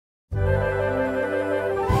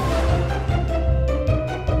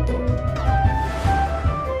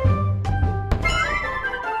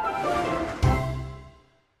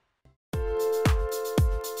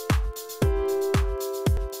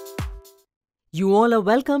You all are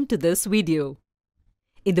welcome to this video.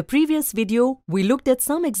 In the previous video, we looked at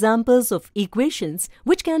some examples of equations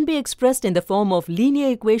which can be expressed in the form of linear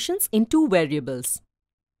equations in two variables.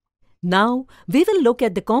 Now, we will look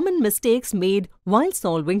at the common mistakes made while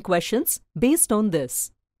solving questions based on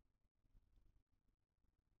this.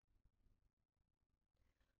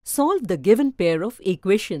 Solve the given pair of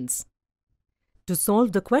equations. To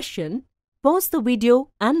solve the question, pause the video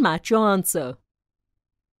and match your answer.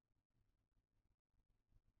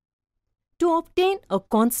 To obtain a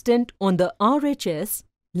constant on the RHS,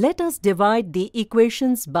 let us divide the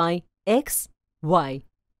equations by x, y.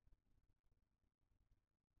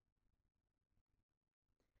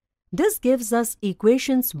 This gives us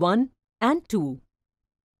equations 1 and 2.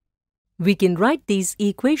 We can write these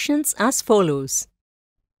equations as follows.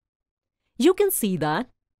 You can see that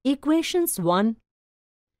equations 1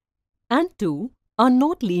 and 2 are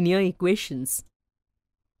not linear equations.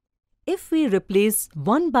 If we replace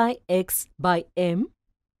 1 by x by m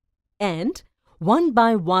and 1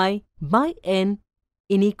 by y by n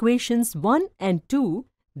in equations 1 and 2,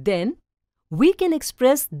 then we can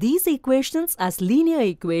express these equations as linear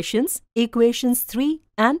equations, equations 3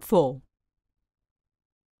 and 4.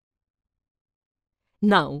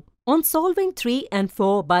 Now, on solving 3 and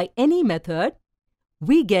 4 by any method,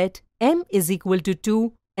 we get m is equal to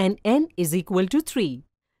 2 and n is equal to 3.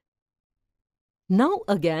 Now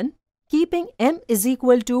again, keeping m is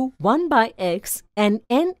equal to 1 by x and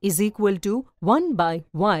n is equal to 1 by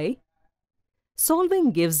y,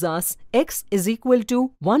 solving gives us x is equal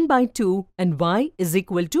to 1 by 2 and y is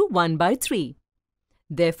equal to 1 by 3.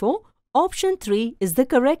 Therefore, option 3 is the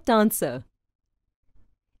correct answer.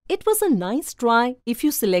 It was a nice try if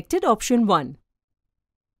you selected option 1.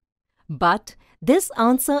 But this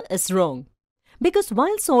answer is wrong, because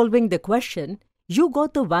while solving the question, you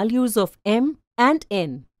got the values of m and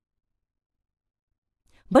n.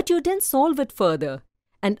 But you didn't solve it further,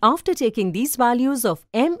 and after taking these values of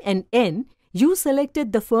m and n, you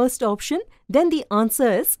selected the first option, then the answer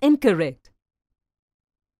is incorrect.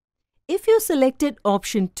 If you selected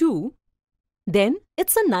option 2, then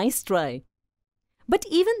it's a nice try. But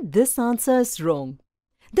even this answer is wrong.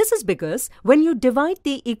 This is because when you divide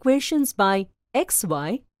the equations by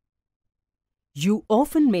xy, you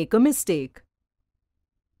often make a mistake.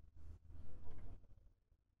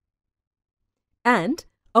 And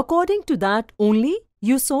according to that only,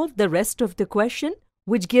 you solve the rest of the question,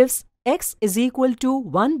 which gives x is equal to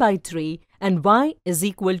 1 by 3 and y is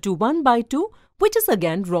equal to 1 by 2, which is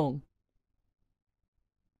again wrong.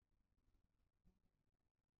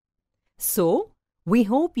 So, we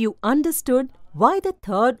hope you understood why the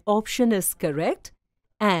third option is correct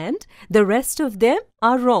and the rest of them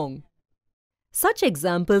are wrong. Such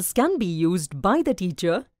examples can be used by the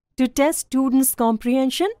teacher to test students'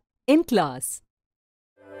 comprehension in class.